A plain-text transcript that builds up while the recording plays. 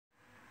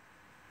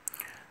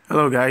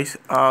Hello guys,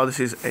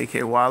 this is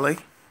AK Wale,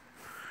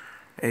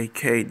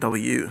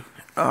 AKW.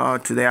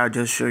 Today I'll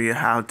just show you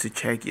how to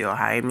check your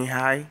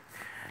IMEI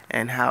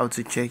and how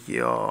to check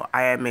your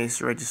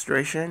IMS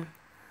registration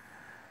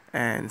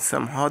and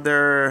some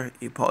other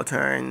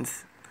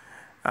important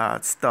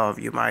stuff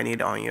you might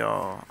need on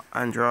your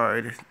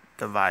Android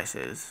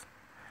devices.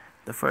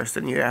 The first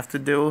thing you have to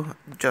do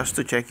just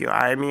to check your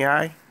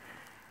IMEI,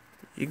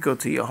 you go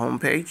to your home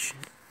page.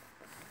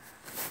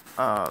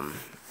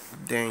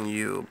 Then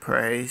you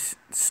press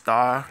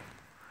star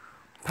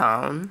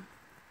pound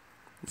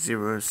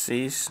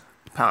 06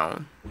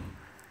 pound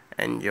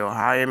and your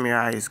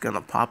IMEI is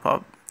gonna pop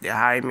up. The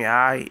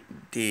IMEI,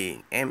 the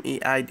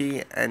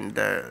MEID, and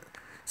the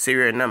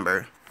serial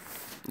number.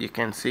 You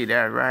can see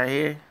that right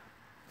here.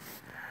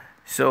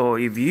 So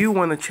if you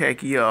want to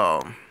check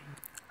your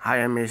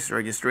IMS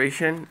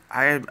registration,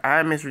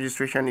 IMS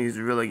registration is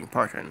really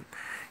important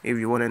if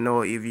you want to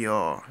know if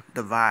your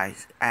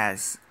device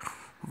has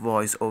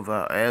voice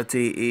over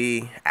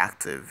LTE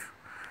active.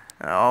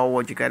 All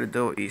what you gotta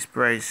do is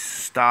press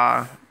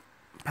star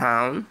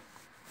pound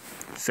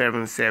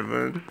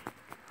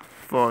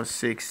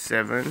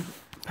 77467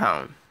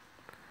 pound.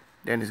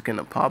 Then it's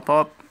gonna pop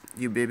up.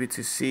 You'll be able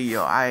to see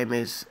your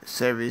IMS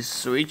service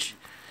switch.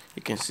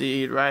 You can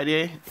see it right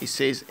here. It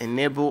says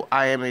enable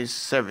IMS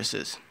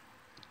services.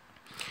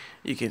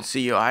 You can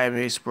see your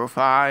IMS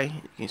profile.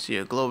 You can see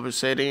your global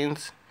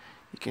settings.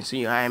 You can see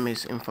your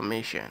IMS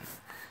information.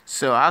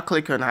 So I'll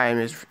click on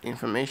IMS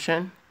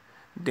information.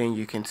 Then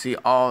you can see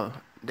all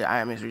the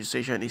IMS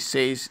registration. It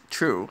says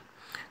true.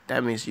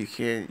 That means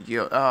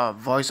your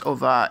voice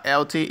over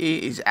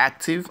LTE is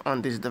active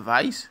on this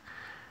device.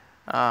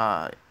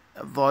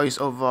 Voice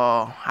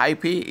over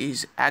IP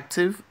is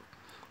active.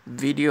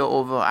 Video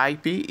over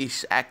IP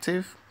is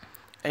active.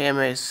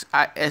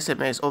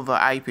 SMS over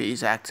IP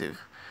is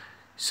active.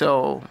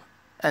 So,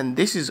 and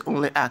this is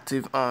only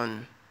active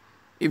on,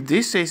 if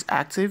this says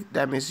active,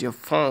 that means your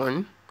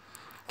phone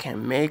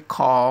can make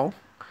call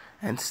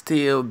and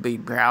still be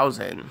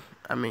browsing.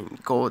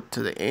 Go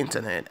to the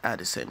internet at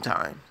the same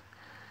time.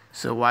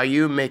 So while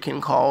you're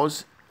making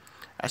calls,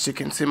 as you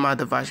can see my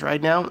device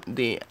right now,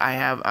 I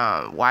have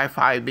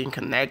Wi-Fi being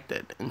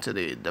connected into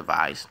the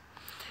device.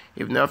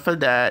 If not for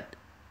that,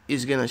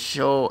 it's gonna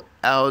show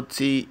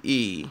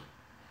LTE,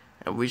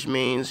 which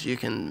means you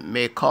can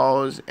make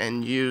calls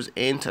and use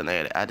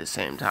internet at the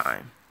same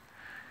time.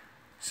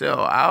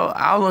 So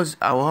I will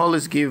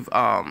always give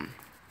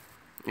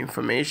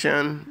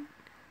information,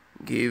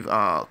 give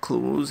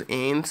clues,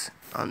 hints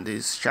on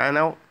this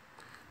channel,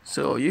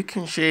 so you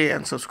can share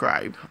and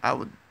subscribe. I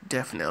would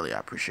definitely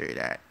appreciate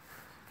that.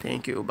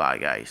 Thank you. Bye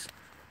guys.